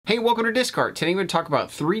Hey, welcome to Discard. Today I'm going to talk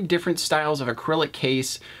about 3 different styles of acrylic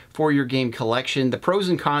case for your game collection, the pros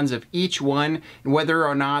and cons of each one, and whether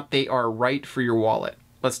or not they are right for your wallet.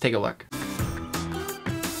 Let's take a look.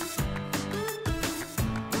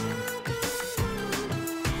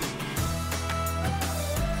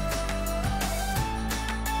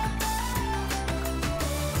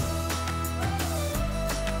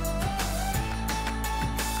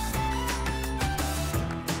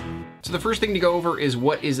 So the first thing to go over is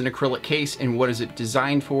what is an acrylic case and what is it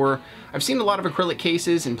designed for. I've seen a lot of acrylic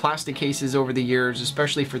cases and plastic cases over the years,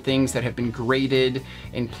 especially for things that have been graded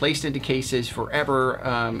and placed into cases forever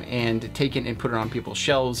and taken and put it on people's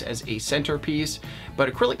shelves as a centerpiece.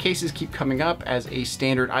 But acrylic cases keep coming up as a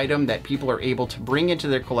standard item that people are able to bring into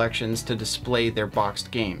their collections to display their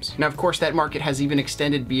boxed games. Now, of course, that market has even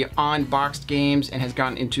extended beyond boxed games and has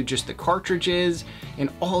gone into just the cartridges and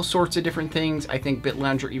all sorts of different things. I think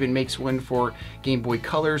BitLounger even makes one for Game Boy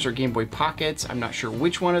Colors or Game Boy Pockets. I'm not sure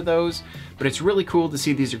which one of those, but it's really cool to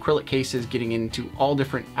see these acrylic cases getting into all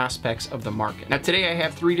different aspects of the market. Now today I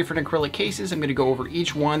have 3 different acrylic cases. I'm going to go over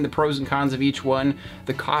each one, the pros and cons of each one,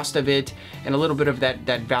 the cost of it, and a little bit of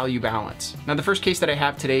that value balance. Now the first case that I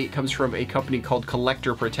have today comes from a company called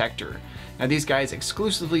Kollector Protector. Now these guys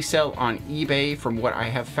exclusively sell on eBay from what I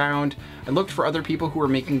have found. I looked for other people who were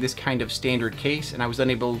making this kind of standard case and I was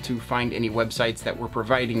unable to find any websites that were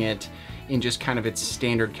providing it in just kind of its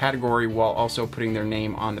standard category while also putting their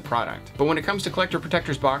name on the product. But when it comes to Kollector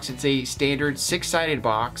Protector's box, it's a standard 6-sided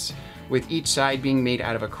box with each side being made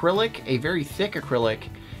out of acrylic, a very thick acrylic,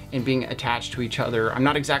 and being attached to each other. I'm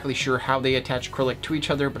not exactly sure how they attach acrylic to each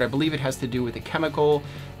other, but I believe it has to do with a chemical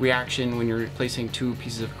reaction when you're placing 2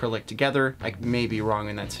 pieces of acrylic together. I may be wrong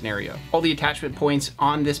in that scenario. All the attachment points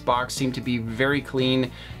on this box seem to be very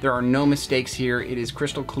clean. There are no mistakes here. It is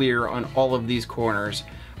crystal clear on all of these corners.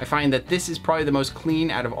 I find that this is probably the most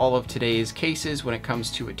clean out of all of today's cases when it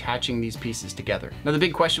comes to attaching these pieces together. Now the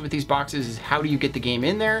big question with these boxes is how do you get the game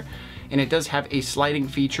in there? And it does have a sliding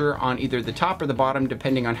feature on either the top or the bottom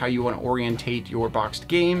depending on how you want to orientate your boxed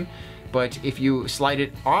game. But if you slide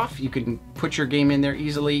it off, you can put your game in there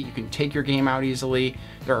easily. You can take your game out easily.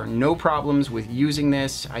 There are no problems with using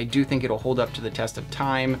this. I do think it'll hold up to the test of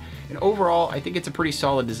time. And overall, I think it's a pretty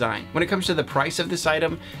solid design. When it comes to the price of this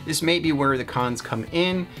item, this may be where the cons come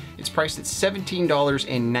in. It's priced at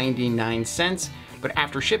 $17.99. But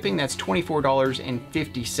after shipping, that's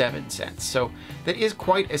 $24.57. So that is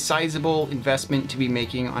quite a sizable investment to be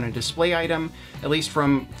making on a display item, at least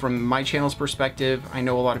from my channel's perspective. I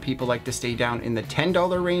know a lot of people like to stay down in the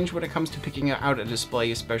 $10 range when it comes to picking out a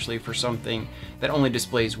display, especially for something that only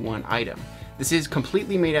displays one item. This is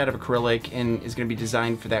completely made out of acrylic and is going to be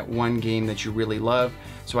designed for that one game that you really love.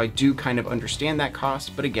 So I do kind of understand that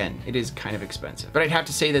cost, but again, it is kind of expensive. But I'd have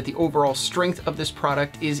to say that the overall strength of this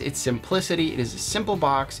product is its simplicity. It is a simple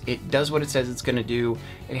box. It does what it says it's going to do.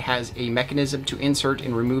 It has a mechanism to insert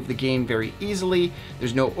and remove the game very easily.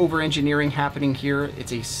 There's no over-engineering happening here.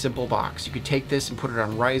 It's a simple box. You could take this and put it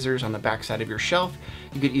on risers on the back side of your shelf.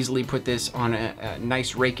 You could easily put this on a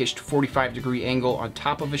nice rakish 45-degree angle on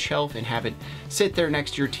top of a shelf and have it sit there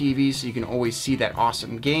next to your TV so you can always see that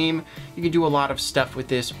awesome game. You can do a lot of stuff with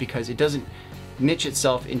this because it doesn't niche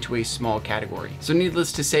itself into a small category. So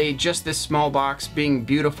needless to say, just this small box being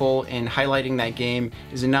beautiful and highlighting that game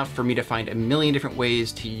is enough for me to find a million different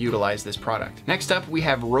ways to utilize this product. Next up, we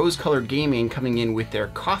have Rose-Colored Gaming coming in with their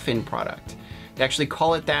Coffin product. They actually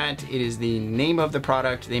call it that. It is the name of the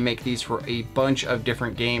product. They make these for a bunch of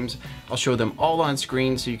different games. I'll show them all on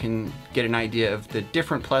screen so you can get an idea of the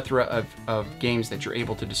different plethora of games that you're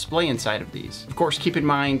able to display inside of these. Of course, keep in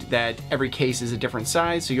mind that every case is a different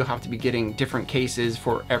size, so you'll have to be getting different cases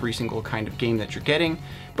for every single kind of game that you're getting.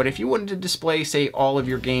 But if you wanted to display, say, all of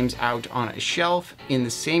your games out on a shelf in the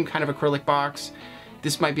same kind of acrylic box,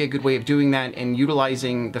 this might be a good way of doing that and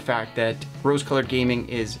utilizing the fact that Rose-Colored Gaming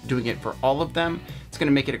is doing it for all of them. It's going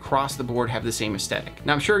to make it across the board have the same aesthetic.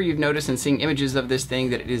 Now I'm sure you've noticed in seeing images of this thing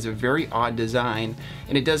that it is a very odd design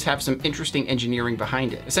and it does have some interesting engineering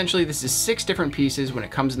behind it. Essentially this is 6 different pieces when it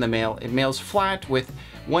comes in the mail. It mails flat with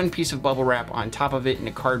 1 piece of bubble wrap on top of it in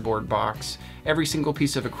a cardboard box. Every single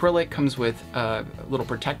piece of acrylic comes with little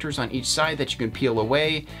protectors on each side that you can peel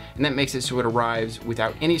away, and that makes it so it arrives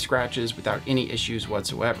without any scratches, without any issues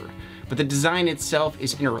whatsoever. But the design itself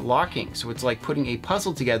is interlocking, so it's like putting a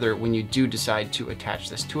puzzle together when you do decide to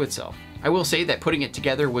attach this to itself. I will say that putting it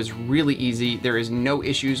together was really easy. There is no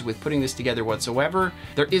issues with putting this together whatsoever.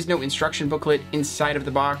 There is no instruction booklet inside of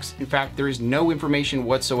the box. In fact, there is no information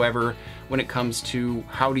whatsoever when it comes to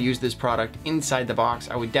how to use this product inside the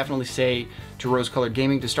box. I would definitely say to Rose-Colored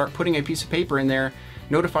Gaming to start putting a piece of paper in there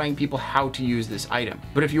notifying people how to use this item.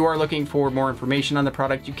 But if you are looking for more information on the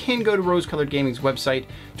product, you can go to Rose Colored Gaming's website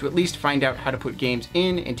to at least find out how to put games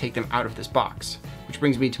in and take them out of this box. Which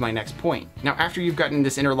brings me to my next point. Now, after you've gotten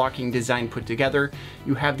this interlocking design put together,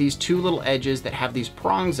 you have these two little edges that have these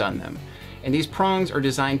prongs on them. And these prongs are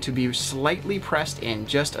designed to be slightly pressed in,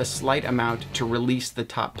 just a slight amount, to release the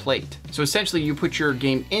top plate. So essentially you put your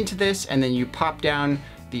game into this and then you pop down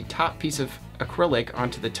the top piece of acrylic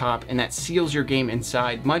onto the top, and that seals your game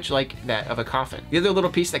inside, much like that of a coffin. The other little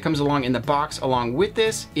piece that comes along in the box along with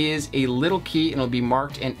this is a little key, and it'll be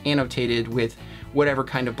marked and annotated with whatever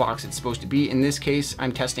kind of box it's supposed to be. In this case,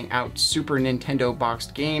 I'm testing out Super Nintendo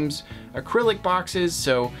boxed games, acrylic boxes,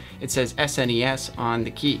 so it says SNES on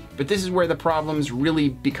the key. But this is where the problems really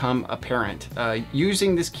become apparent.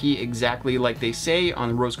 Using this key exactly like they say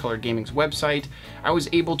on Rose Colored Gaming's website, I was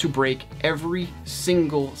able to break every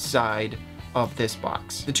single side of this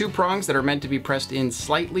box. The two prongs that are meant to be pressed in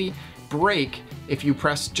slightly break if you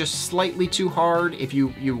press just slightly too hard, if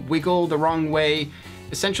you wiggle the wrong way.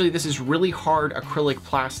 Essentially, this is really hard acrylic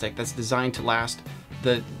plastic that's designed to last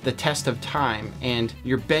the test of time, and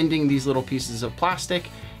you're bending these little pieces of plastic,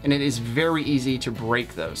 and it is very easy to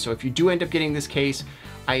break those. So if you do end up getting this case,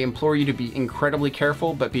 I implore you to be incredibly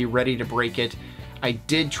careful, but be ready to break it. I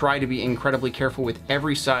did try to be incredibly careful with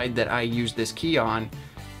every side that I used this key on,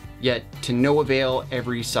 yet to no avail,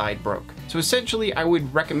 every side broke. So essentially, I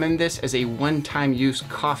would recommend this as a one-time use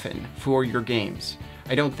coffin for your games.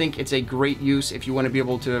 I don't think it's a great use if you want to be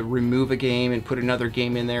able to remove a game and put another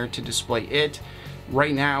game in there to display it.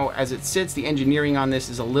 Right now, as it sits, the engineering on this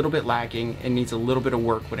is a little bit lacking and needs a little bit of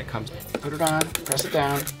work when it comes. Put it on, press it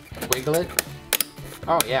down, wiggle it.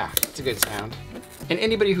 Oh yeah, it's a good sound. And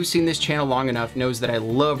anybody who's seen this channel long enough knows that I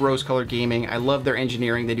love Rose Colored Gaming. I love their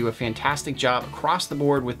engineering. They do a fantastic job across the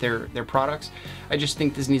board with their products. I just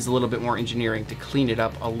think this needs a little bit more engineering to clean it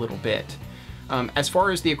up a little bit. As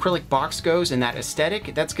far as the acrylic box goes and that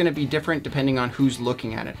aesthetic, that's going to be different depending on who's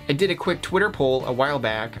looking at it. I did a quick Twitter poll a while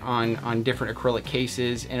back on different acrylic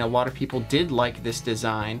cases, and a lot of people did like this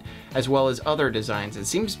design as well as other designs. It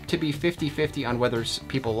seems to be 50-50 on whether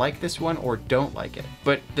people like this one or don't like it.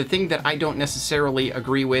 But the thing that I don't necessarily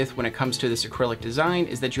agree with when it comes to this acrylic design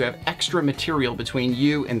is that you have extra material between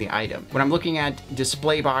you and the item. When I'm looking at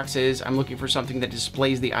display boxes, I'm looking for something that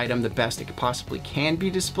displays the item the best it possibly can be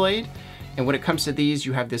displayed. And when it comes to these,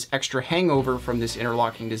 you have this extra hangover from this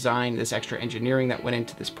interlocking design, this extra engineering that went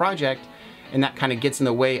into this project, and that kind of gets in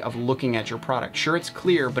the way of looking at your product. Sure, it's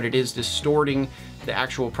clear, but it is distorting the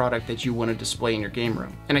actual product that you want to display in your game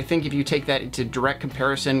room. And I think if you take that into direct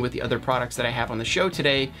comparison with the other products that I have on the show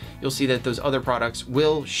today, you'll see that those other products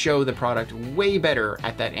will show the product way better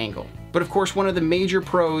at that angle. But of course, one of the major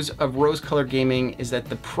pros of Rose Colored Gaming is that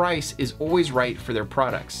the price is always right for their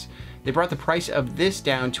products. They brought the price of this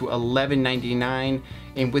down to $11.99,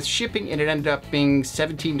 and with shipping it ended up being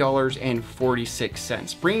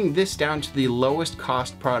 $17.46, bringing this down to the lowest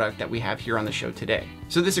cost product that we have here on the show today.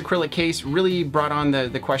 So this acrylic case really brought on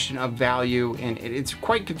the question of value, and it's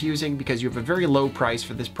quite confusing because you have a very low price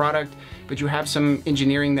for this product, but you have some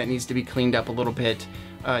engineering that needs to be cleaned up a little bit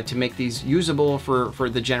to make these usable for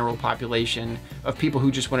the general population of people who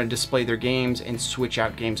just want to display their games and switch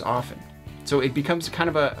out games often. So it becomes kind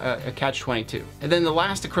of a catch-22. And then the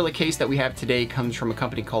last acrylic case that we have today comes from a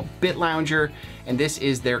company called BitLounger, and this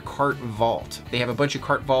is their cart vault. They have a bunch of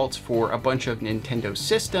cart vaults for a bunch of Nintendo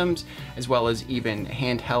systems, as well as even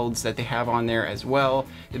handhelds that they have on there as well.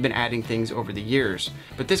 They've been adding things over the years.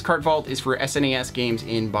 But this cart vault is for SNES games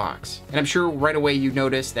in box. And I'm sure right away you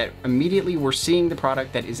notice that immediately we're seeing the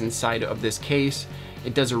product that is inside of this case.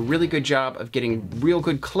 It does a really good job of getting real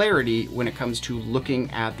good clarity when it comes to looking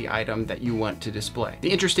at the item that you want to display. The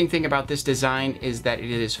interesting thing about this design is that it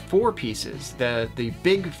is 4 pieces. The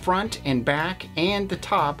big front and back and the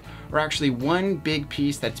top are actually one big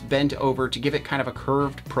piece that's bent over to give it kind of a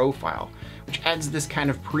curved profile, which adds this kind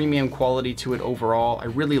of premium quality to it overall. I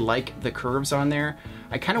really like the curves on there.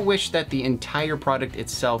 I kind of wish that the entire product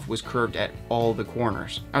itself was curved at all the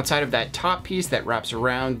corners. Outside of that top piece that wraps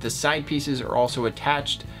around, the side pieces are also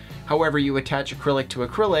attached. However, you attach acrylic to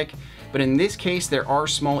acrylic, but in this case, there are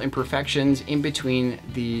small imperfections in between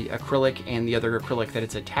the acrylic and the other acrylic that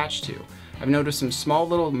it's attached to. I've noticed some small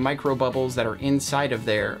little micro bubbles that are inside of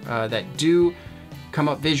there that do come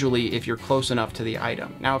up visually if you're close enough to the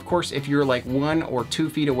item. Now, of course, if you're like 1 or 2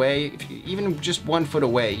 feet away, even just 1 foot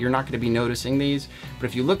away, you're not going to be noticing these. But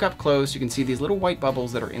if you look up close, you can see these little white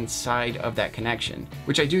bubbles that are inside of that connection,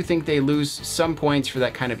 which I do think they lose some points for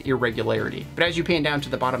that kind of irregularity. But as you pan down to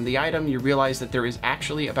the bottom of the item, you realize that there is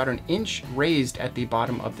actually about an inch raised at the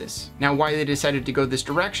bottom of this. Now, why they decided to go this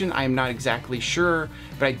direction, I am not exactly sure,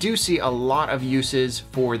 but I do see a lot of uses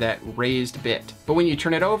for that raised bit. But when you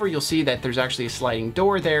turn it over, you'll see that there's actually a sliding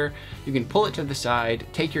door there. You can pull it to the side,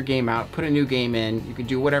 take your game out, put a new game in. You can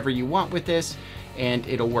do whatever you want with this, and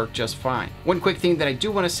it'll work just fine. One quick thing that I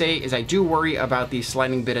do want to say is I do worry about the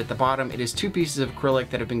sliding bit at the bottom. It is 2 pieces of acrylic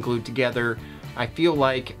that have been glued together. I feel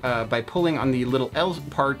like by pulling on the little L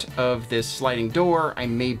part of this sliding door, I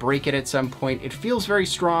may break it at some point. It feels very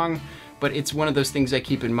strong, but it's one of those things I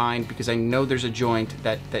keep in mind because I know there's a joint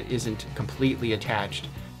that isn't completely attached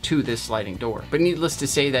to this sliding door. But needless to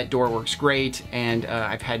say, that door works great, and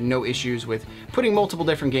I've had no issues with putting multiple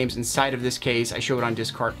different games inside of this case. I show it on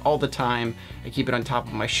discard all the time. I keep it on top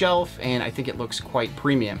of my shelf, and I think it looks quite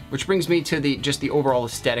premium. Which brings me to just the overall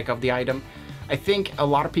aesthetic of the item. I think a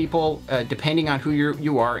lot of people, depending on who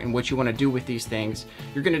you are and what you want to do with these things,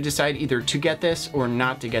 you're going to decide either to get this or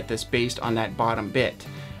not to get this based on that bottom bit.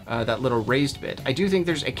 That little raised bit. I do think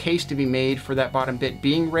there's a case to be made for that bottom bit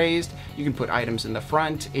being raised. You can put items in the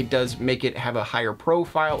front. It does make it have a higher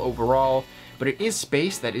profile overall, but it is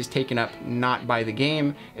space that is taken up not by the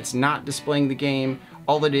game. It's not displaying the game.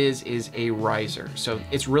 All it is a riser. So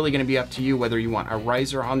it's really going to be up to you whether you want a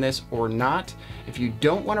riser on this or not. If you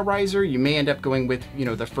don't want a riser, you may end up going with, you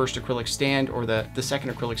know, the first acrylic stand or the second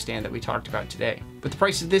acrylic stand that we talked about today. But the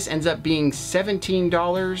price of this ends up being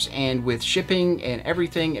 $17, and with shipping and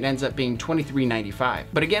everything, it ends up being $23.95.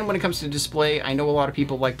 But again, when it comes to display, I know a lot of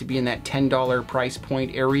people like to be in that $10 price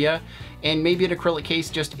point area, and maybe an acrylic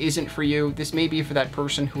case just isn't for you. This may be for that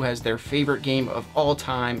person who has their favorite game of all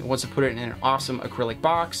time and wants to put it in an awesome acrylic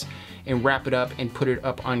box and wrap it up and put it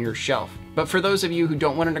up on your shelf. But for those of you who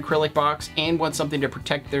don't want an acrylic box and want something to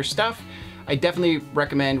protect their stuff, I definitely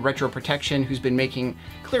recommend Retro Protection, who's been making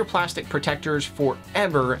clear plastic protectors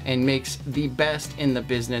forever and makes the best in the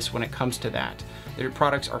business when it comes to that. Their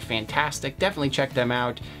products are fantastic. Definitely check them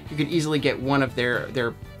out. You could easily get one of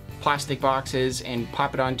their plastic boxes and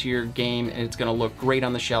pop it onto your game, and it's going to look great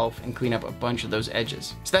on the shelf and clean up a bunch of those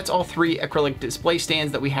edges. So that's all 3 acrylic display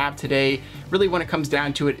stands that we have today. Really, when it comes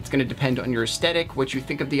down to it, it's going to depend on your aesthetic, what you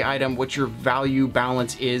think of the item, what your value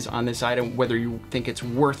balance is on this item, whether you think it's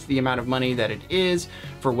worth the amount of money that it is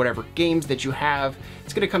for whatever games that you have.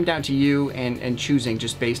 It's going to come down to you and choosing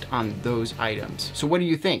just based on those items. So what do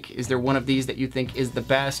you think? Is there one of these that you think is the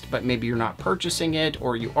best, but maybe you're not purchasing it,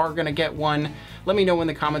 or you are going to get one? Let me know in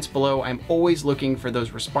the comments below. I'm always looking for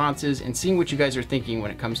those responses and seeing what you guys are thinking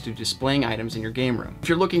when it comes to displaying items in your game room. If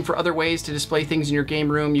you're looking for other ways to display things in your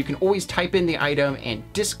game room, you can always type in the item and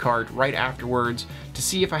discard right afterwards to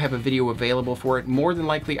see if I have a video available for it. More than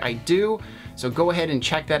likely I do. So go ahead and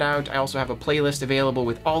check that out. I also have a playlist available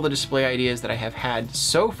with all the display ideas that I have had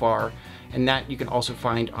so far, and that you can also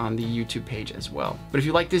find on the YouTube page as well. But if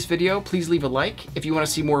you like this video, please leave a like. If you want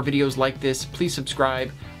to see more videos like this, please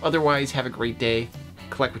subscribe. Otherwise, have a great day.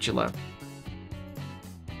 Collect what you love.